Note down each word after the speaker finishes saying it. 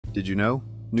Did you know?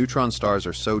 Neutron stars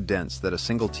are so dense that a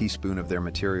single teaspoon of their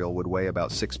material would weigh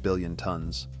about 6 billion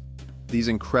tons. These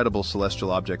incredible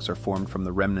celestial objects are formed from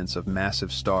the remnants of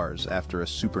massive stars after a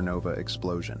supernova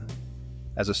explosion.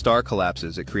 As a star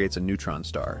collapses, it creates a neutron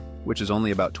star, which is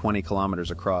only about 20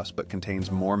 kilometers across but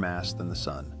contains more mass than the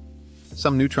Sun.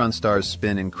 Some neutron stars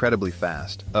spin incredibly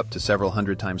fast, up to several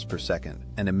hundred times per second,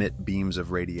 and emit beams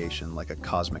of radiation like a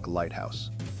cosmic lighthouse.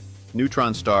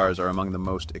 Neutron stars are among the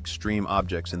most extreme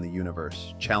objects in the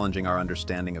universe, challenging our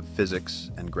understanding of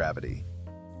physics and gravity.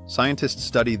 Scientists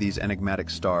study these enigmatic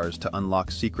stars to unlock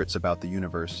secrets about the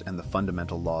universe and the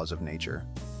fundamental laws of nature.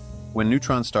 When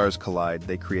neutron stars collide,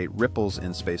 they create ripples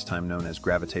in spacetime known as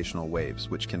gravitational waves,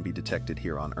 which can be detected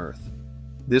here on Earth.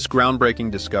 This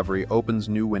groundbreaking discovery opens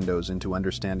new windows into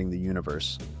understanding the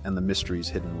universe and the mysteries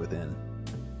hidden within.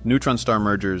 Neutron star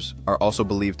mergers are also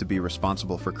believed to be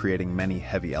responsible for creating many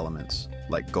heavy elements,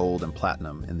 like gold and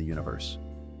platinum, in the universe.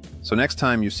 So next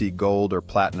time you see gold or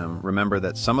platinum, remember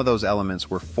that some of those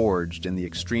elements were forged in the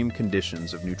extreme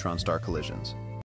conditions of neutron star collisions.